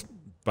like this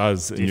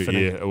buzz in your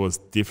ear. It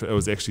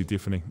was actually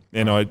deafening.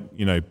 And I,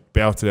 you know,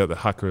 belted out the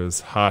haka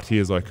as hearty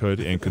as I could,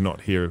 and could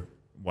not hear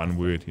one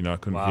word. You know, I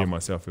couldn't hear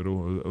myself at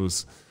all. It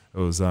was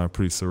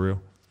pretty surreal.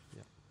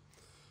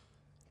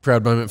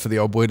 Proud moment for the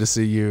old boy to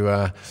see you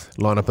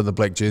line up in the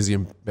black jersey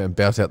and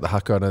bout out the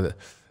haka. I know that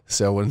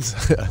Selwyn's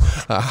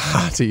a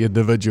hearty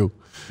individual.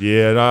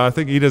 Yeah, no, I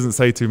think he doesn't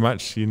say too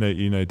much, you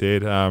know,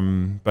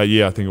 Dad. But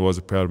yeah, I think it was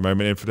a proud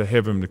moment, and to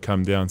have him to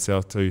come down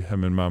south too,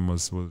 him and Mum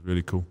was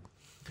really cool.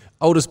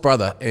 Oldest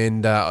brother,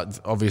 and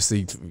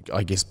obviously,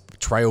 I guess,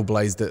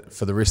 trailblazed it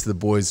for the rest of the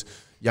boys.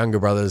 Younger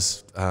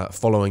brothers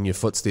following your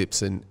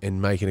footsteps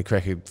and making a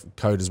crack at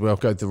code as well.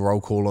 Go through the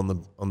roll call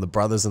on the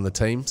brothers and the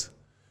teams.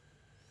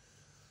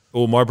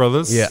 All my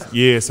brothers?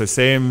 Yeah. So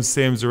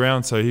Sam's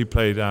around, so he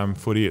played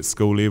footy at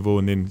school level,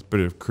 and then a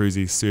bit of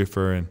cruisy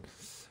surfer and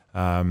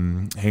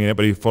hanging out,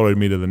 but he followed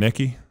me to the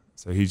Neckie,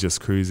 so he's just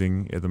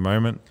cruising at the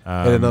moment.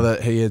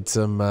 And he had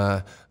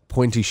some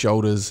pointy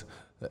shoulders,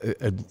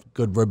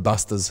 good rib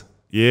busters.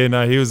 Yeah,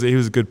 no, he was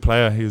a good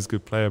player. He was a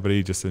good player, but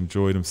he just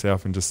enjoyed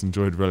himself and just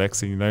enjoyed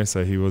relaxing, you know,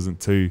 so he wasn't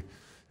too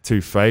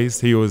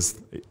phased. He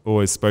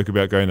always spoke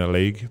about going to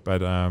league,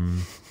 but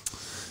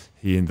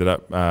he ended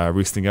up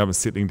resting up and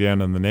settling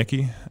down in the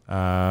Neckie.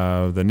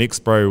 The next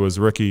bro was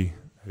Ricky,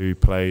 who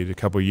played a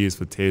couple of years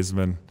for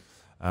Tasman,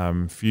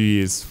 a few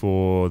years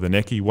for the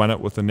Neckie, won it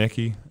with the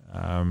Neckie.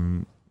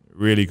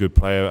 Really good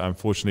player.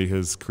 Unfortunately,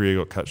 his career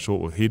got cut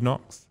short with head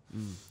knocks.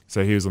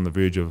 So he was on the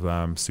verge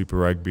of Super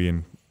Rugby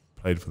and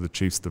played for the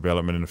Chiefs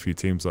development and a few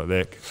teams like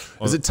that.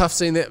 Is it tough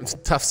seeing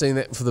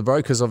that for the bro?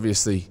 Because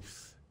obviously,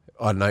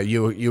 I don't know,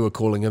 you were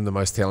calling him the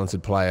most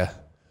talented player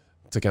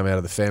to come out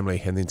of the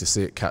family, and then to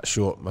see it cut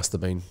short must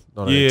have been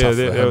not only tough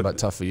for him, but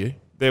tough for you.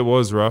 That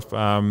was rough.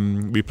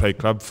 We played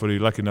club footy,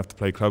 lucky enough to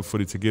play club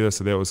footy together,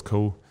 so that was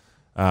cool.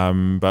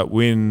 But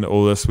when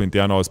all this went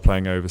down, I was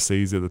playing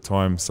overseas at the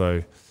time,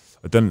 so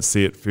I didn't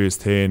see it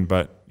firsthand.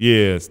 But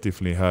yeah, it's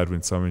definitely hard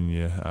when someone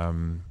you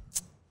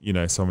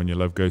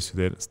love goes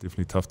through that. It's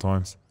definitely tough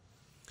times.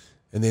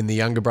 And then the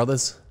younger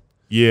brothers?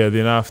 Yeah,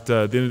 then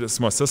it's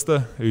my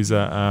sister, who's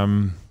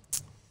a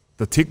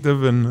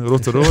detective in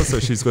Rotorua, so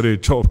she's got her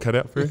job cut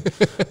out for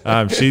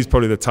her. She's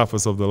probably the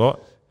toughest of the lot.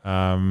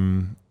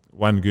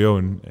 One girl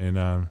and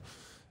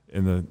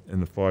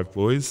the 5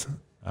 boys.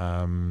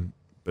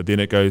 But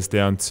then it goes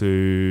down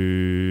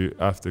to,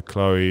 after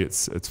Chloe,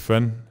 it's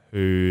Finn,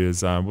 who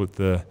is with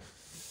the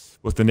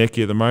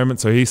Neckie at the moment.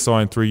 So he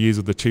signed 3 years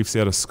with the Chiefs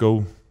out of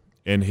school,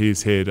 and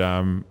he's had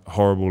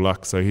horrible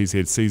luck. So he's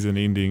had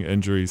season-ending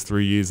injuries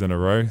 3 years in a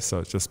row. So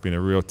it's just been a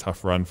real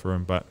tough run for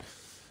him. But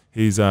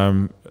he's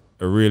a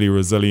really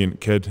resilient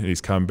kid, and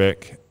he's come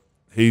back.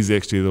 He's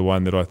actually the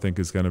one that I think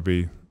is going to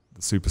be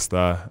the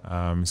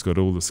superstar. He's got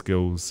all the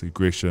skills,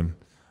 aggression,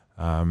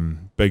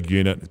 big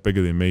unit,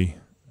 bigger than me.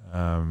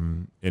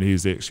 And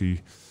he's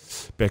actually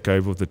back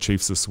over with the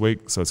Chiefs this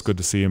week, so it's good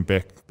to see him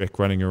back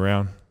running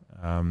around.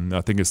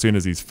 I think as soon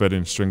as he's fit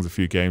and strings a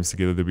few games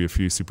together, there'll be a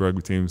few Super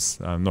Rugby teams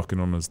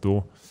knocking on his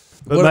door.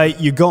 But mate,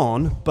 you're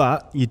gone,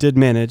 but you did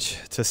manage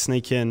to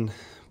sneak in,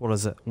 what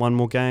is it, one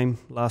more game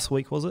last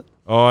week, was it?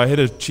 Oh, I had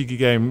a cheeky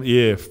game,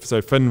 yeah.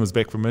 So Finn was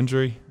back from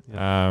injury,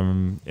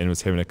 and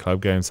was having a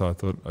club game, so I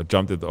thought I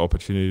jumped at the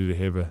opportunity to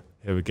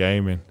have a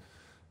game, and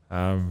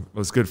It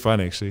was good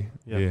fun actually.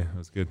 Yeah, it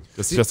was good.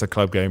 Just a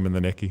club game in the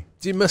Neckie.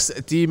 Do you miss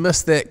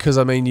that? Because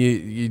I mean,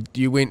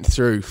 you went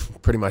through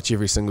pretty much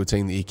every single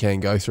team that you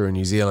can go through in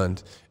New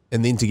Zealand,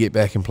 and then to get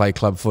back and play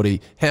club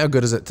footy, how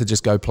good is it to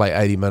just go play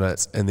 80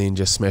 minutes and then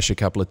just smash a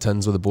couple of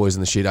tins with the boys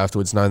in the shed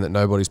afterwards, knowing that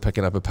nobody's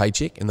picking up a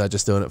paycheck and they're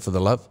just doing it for the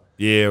love?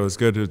 Yeah, it was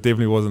good. It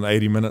definitely wasn't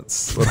 80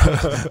 minutes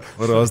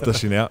what I was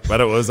dishing out,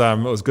 but it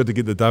was good to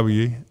get the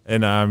W,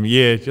 and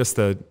just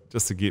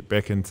to get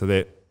back into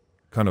that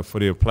kind of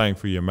footy of playing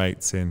for your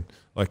mates and,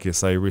 like you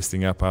say,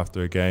 resting up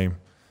after a game.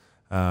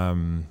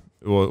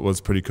 It was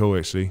pretty cool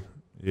actually.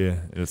 Yeah,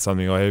 and it's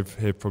something I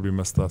have probably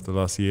missed after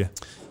last year.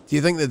 Do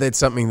you think that that's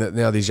something that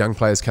now these young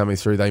players coming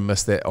through, they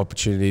miss that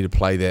opportunity to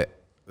play that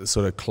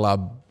sort of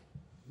club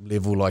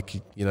level, like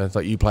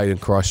you played in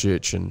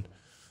Christchurch and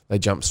they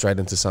jump straight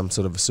into some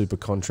sort of a super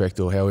contract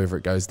or however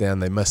it goes down?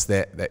 They miss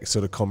that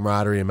sort of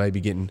camaraderie and maybe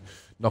getting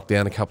knocked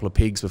down a couple of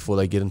pegs before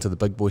they get into the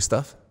big boy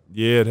stuff?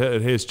 Yeah,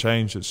 it has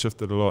changed. It's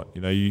shifted a lot.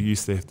 You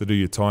used to have to do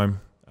your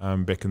time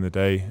back in the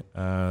day.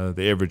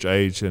 The average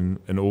age in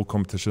all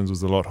competitions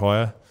was a lot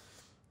higher.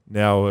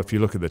 Now, if you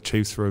look at the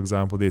Chiefs, for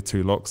example, their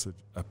two locks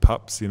are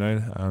pups,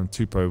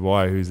 Tupou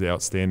Wai, who's the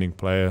outstanding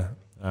player,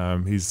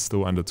 he's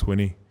still under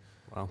 20.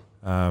 Wow.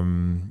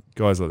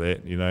 Guys like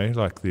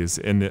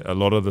that, and a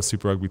lot of the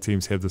Super Rugby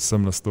teams have the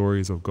similar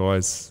stories of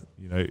guys,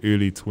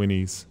 early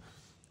 20s,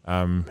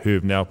 who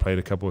have now played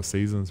a couple of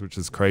seasons, which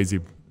is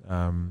crazy.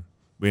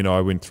 When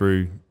I went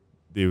through,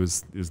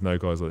 there's no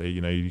guys like that.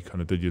 You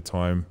kind of did your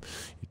time,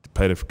 you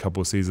played a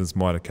couple of seasons,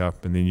 Mitre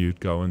Cup, and then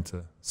you'd go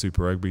into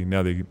Super Rugby.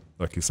 Now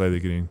like you say, they're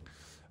getting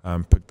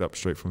picked up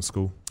straight from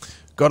school.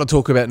 Got to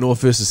talk about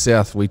North versus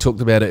South. We talked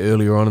about it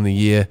earlier on in the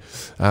year.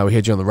 We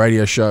had you on the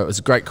radio show. It was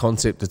a great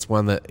concept. It's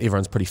one that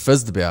everyone's pretty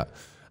fizzed about.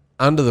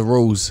 Under the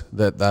rules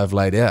that they've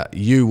laid out,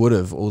 you would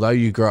have, although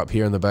you grew up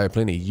here in the Bay of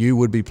Plenty, you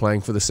would be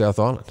playing for the South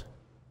Island.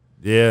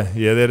 Yeah,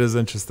 that is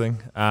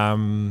interesting.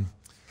 And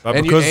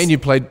you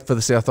played for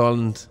the South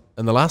Island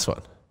in the last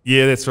one.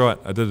 Yeah, that's right.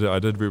 I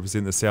did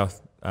represent the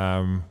South,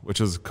 which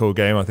was a cool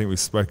game. I think we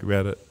spoke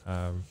about it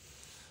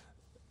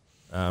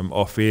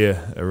off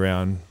air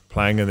around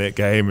playing in that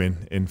game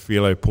and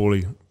Philo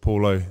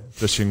Paulo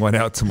dishing one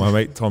out to my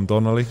mate Tom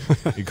Donnelly.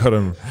 He got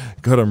him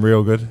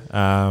real good.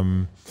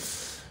 That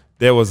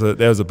was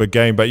a big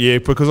game, but yeah,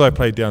 because I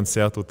played down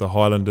south with the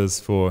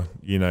Highlanders for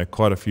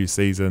quite a few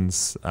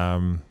seasons,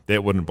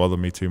 that wouldn't bother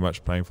me too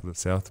much playing for the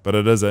South. But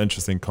it is an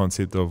interesting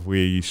concept of where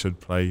you should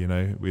play.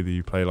 Whether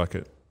you play like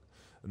it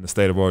in the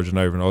state of origin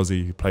over in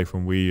Aussie, you play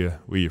from where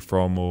you're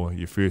from or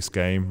your first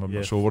game. I'm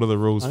not sure what are the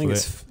rules. I think for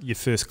it's your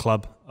first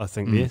club. I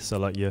think there, so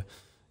like your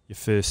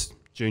first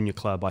junior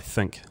club. I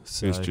think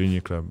first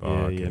junior club. Yeah,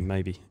 okay. yeah,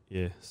 maybe.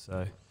 Yeah,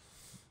 so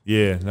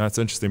yeah, no, it's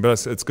interesting,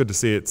 but it's good to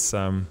see it's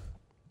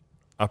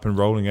up and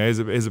rolling. Has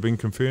it been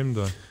confirmed?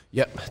 Or?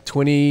 Yep,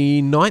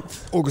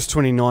 29th? August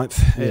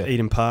 29th at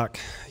Eden Park.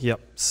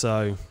 Yep,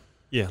 so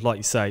yeah, like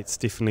you say, it's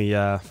definitely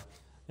in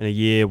a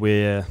year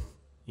where,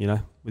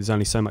 there's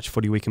only so much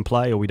footy we can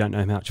play or we don't know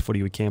how much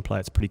footy we can play.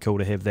 It's pretty cool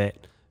to have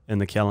that in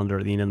the calendar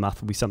at the end of the month.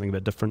 It'll be something a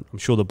bit different. I'm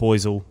sure the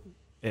boys will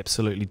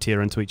absolutely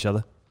tear into each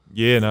other.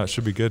 Yeah, no, it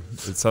should be good.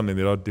 It's something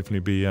that I'd definitely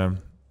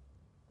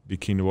be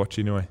keen to watch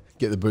anyway.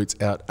 Get the boots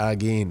out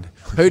again.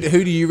 Who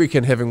do you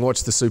reckon, having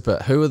watched the Super,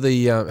 who are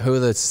the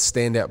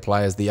standout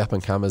players, the up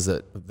and comers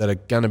that are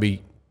going to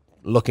be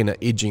looking at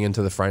edging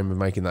into the frame of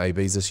making the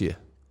ABs this year?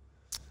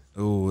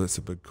 Oh, that's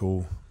a big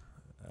call,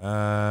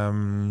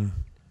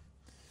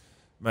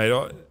 mate.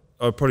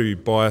 I'd probably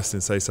be biased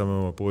and say some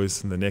of my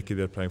boys in the Neckie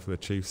that are playing for the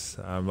Chiefs.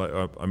 Like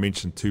I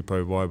mentioned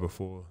Tupou Wai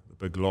before, the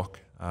big lock.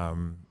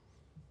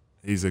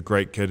 He's a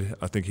great kid.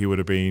 I think he would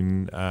have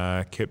been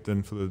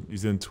captain for the New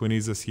Zealand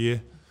 20s this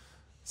year.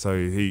 So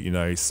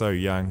he's so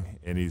young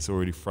and he's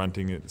already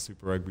fronting at the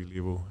Super Rugby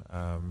level.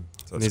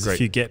 So there's great. A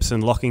few gaps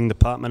in locking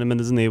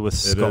department, isn't there? With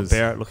Scott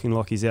Barrett looking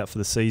like he's out for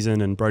the season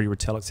and Brodie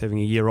Retallick's having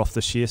a year off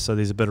this year. So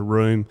there's a bit of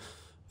room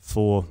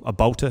for a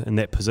bolter in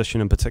that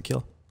position in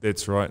particular.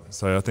 That's right.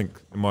 So I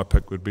think my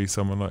pick would be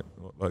someone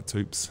like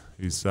Toops,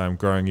 who's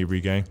growing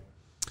every game.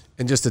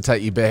 And just to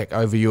take you back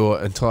over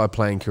your entire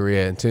playing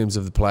career, in terms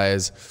of the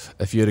players,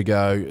 if you were to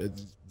go,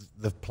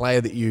 the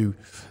player that you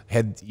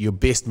had your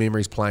best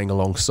memories playing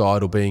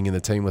alongside or being in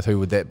the team with, who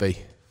would that be?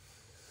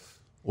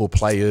 Or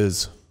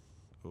players?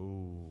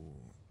 One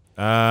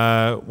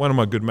of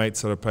my good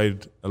mates that I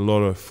played a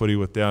lot of footy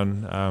with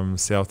down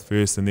south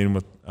first, and then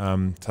with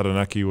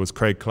Taranaki, was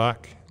Craig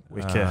Clark.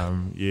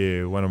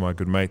 Yeah, one of my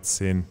good mates,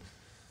 and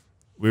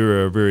we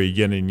were a very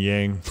yin and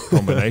yang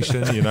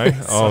combination, I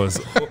was.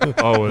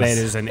 That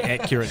is an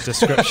accurate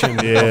description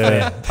of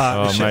that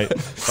partnership.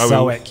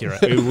 Oh, mate.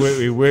 Accurate.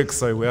 We work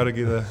so well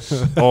together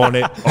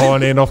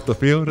on and off the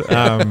field.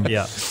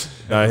 Yeah.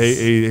 No,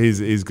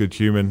 he's good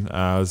human.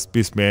 His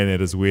best man at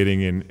his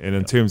wedding, and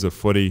in terms of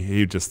footy,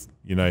 he'd just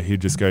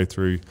go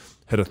through,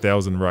 hit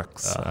 1,000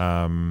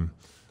 rucks.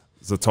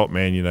 As a top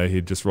man,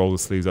 he'd just roll the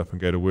sleeves up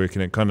and go to work,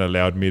 and it kind of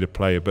allowed me to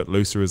play a bit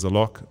looser as a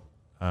lock.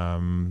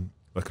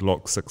 Like a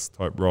lock 6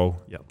 type role,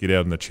 get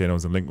out in the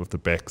channels and link with the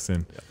backs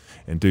and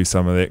do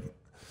some of that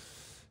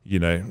you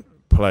know,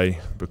 play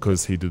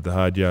because he did the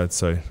hard yards.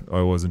 So I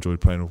always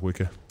enjoyed playing with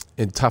Hoeata.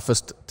 And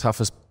toughest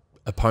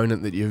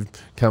opponent that you've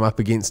come up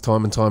against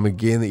time and time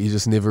again that you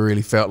just never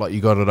really felt like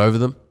you got it over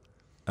them?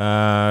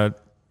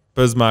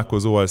 Bismarck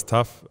was always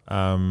tough.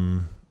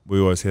 We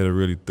always had a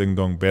really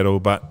ding-dong battle,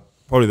 but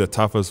probably the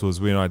toughest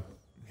was when I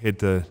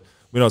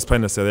was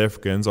playing the South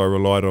Africans, I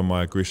relied on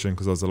my aggression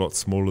because I was a lot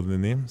smaller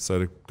than them. So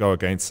to go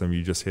against them,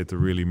 you just had to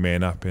really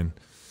man up and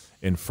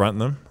front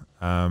them.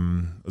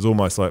 It was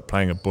almost like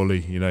playing a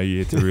bully, you know, you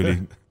had to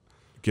really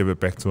give it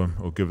back to him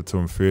or give it to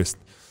him first.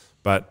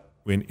 But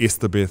when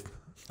Esterbeth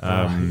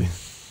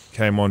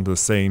came onto the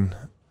scene,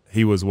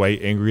 he was way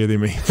angrier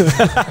than me,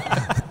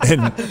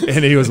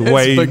 and he was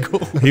way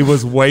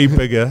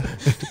bigger,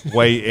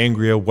 way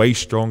angrier, way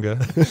stronger.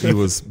 He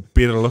was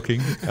better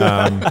looking.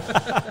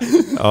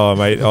 Oh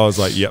mate, I was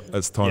like, yep,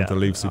 it's time to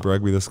leave Super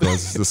Rugby. This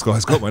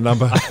guy's got my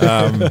number.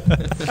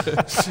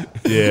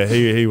 Yeah,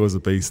 he was a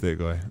beast, that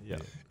guy. Yeah,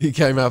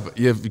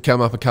 You've come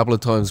up a couple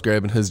of times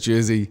grabbing his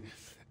jersey,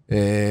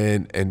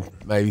 and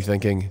maybe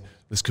thinking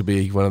this could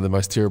be one of the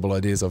most terrible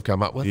ideas I've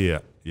come up with. Yeah.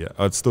 Yeah,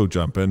 I'd still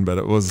jump in, but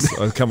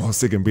I'd come off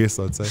second best,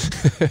 I'd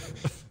say.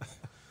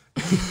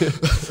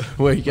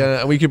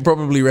 We can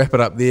probably wrap it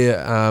up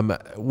there.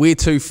 Where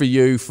to for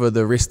you for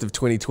the rest of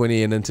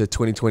 2020 and into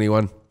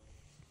 2021?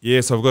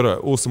 Yeah, so I've got an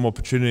awesome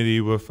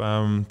opportunity with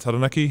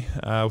Taranaki,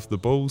 with the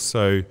Bulls.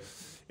 So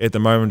at the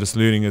moment, just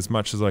learning as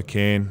much as I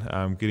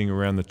can, getting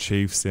around the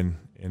Chiefs and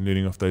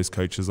learning off those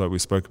coaches like we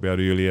spoke about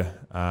earlier.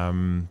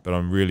 But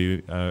I'm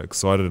really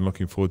excited and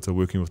looking forward to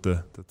working with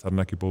the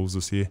Taranaki Bulls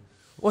this year.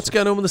 What's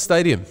going on with the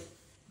stadium?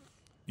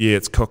 Yeah,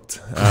 it's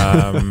cooked.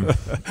 Yeah,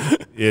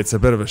 it's a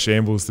bit of a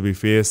shambles, to be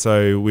fair.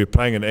 So we're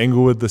playing in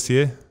Inglewood this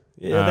year.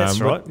 Yeah,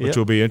 that's right. Which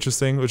will be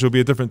interesting, which will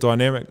be a different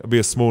dynamic. It'll be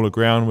a smaller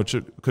ground, which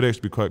could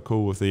actually be quite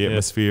cool with the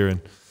atmosphere.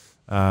 And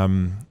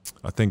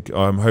I think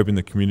I'm hoping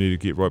the community to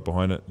get right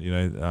behind it. You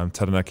know,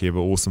 Taranaki have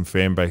an awesome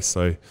fan base,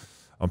 so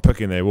I'm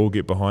picking they will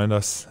get behind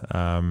us.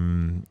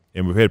 And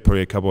we've had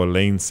probably a couple of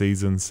lean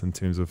seasons in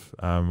terms of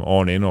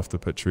on and off the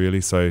pitch,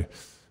 really. So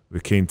we're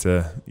keen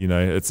to, you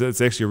know, it's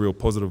actually a real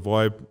positive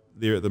vibe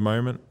there at the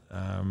moment.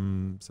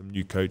 Some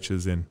new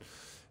coaches and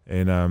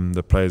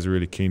the players are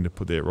really keen to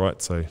put that right.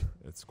 So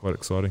it's quite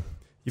exciting.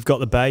 You've got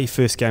the Bay,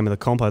 first game of the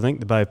comp, I think,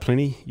 the Bay of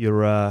Plenty.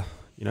 You're,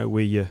 you know,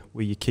 where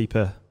you keep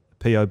a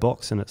PO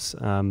box, and it's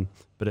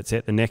but it's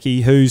at the Naki.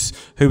 Who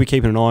are we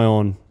keeping an eye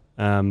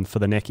on for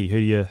the Naki?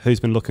 Who's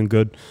been looking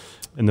good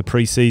in the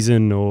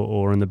pre-season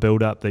or in the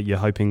build-up that you're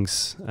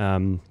hoping's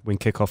when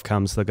kickoff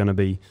comes they're going to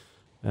be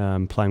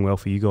playing well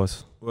for you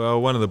guys?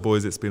 Well, one of the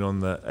boys that's been on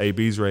the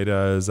AB's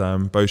radar is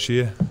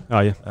Boshier.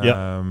 Oh yeah,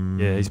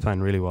 yeah, he's playing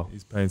really well.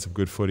 He's playing some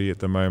good footy at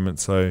the moment,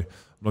 so I'm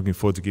looking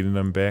forward to getting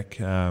him back.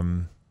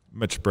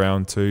 Mitch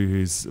Brown too,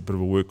 who's a bit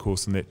of a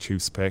workhorse in that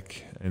Chiefs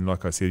pack, and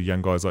like I said,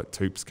 young guys like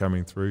Toops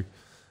coming through.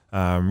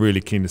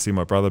 Really keen to see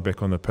my brother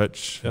back on the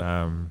pitch.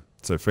 Yep.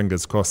 So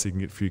fingers crossed he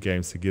can get a few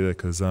games together,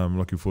 because I'm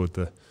looking forward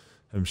to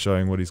him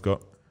showing what he's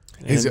got.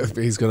 He's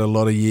got a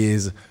lot of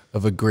years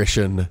of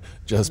aggression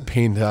just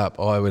pent up.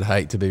 I would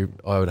hate to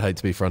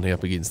be fronting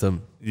up against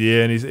him.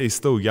 Yeah, and he's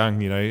still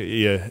young, you know.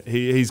 Yeah,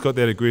 he's got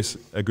that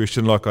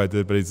aggression like I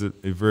did, but he's a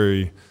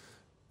very,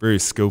 very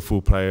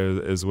skillful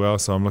player as well.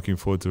 So I'm looking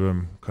forward to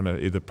him kind of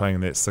either playing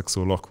in that 6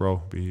 or lock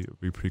role. Be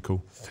pretty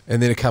cool.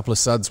 And then a couple of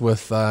suds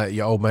with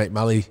your old mate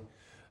Mully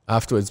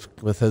afterwards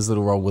with his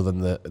little role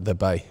within the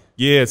Bay.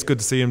 Yeah, it's good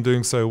to see him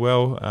doing so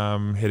well.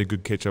 Had a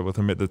good catch up with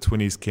him at the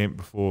 20s camp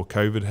before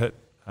COVID hit.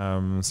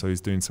 So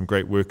he's doing some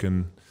great work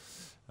in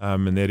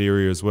that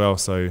area as well.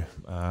 So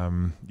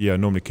yeah, I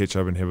normally catch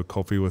up and have a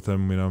coffee with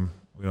him when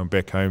I'm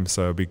back home.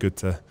 So it'll be good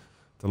to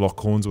lock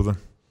horns with him.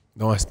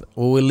 Nice.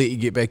 Well, we'll let you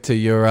get back to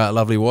your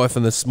lovely wife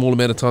and the small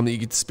amount of time that you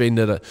get to spend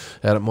out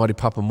at Mighty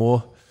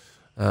Papamoa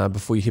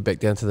before you head back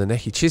down to the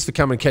Naki. Cheers for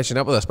coming and catching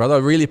up with us, brother. I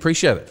really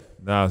appreciate it.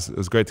 No, it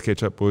was great to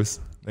catch up, boys.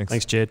 Thanks.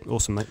 Thanks, Jed.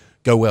 Awesome, mate.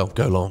 Go well.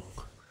 Go long.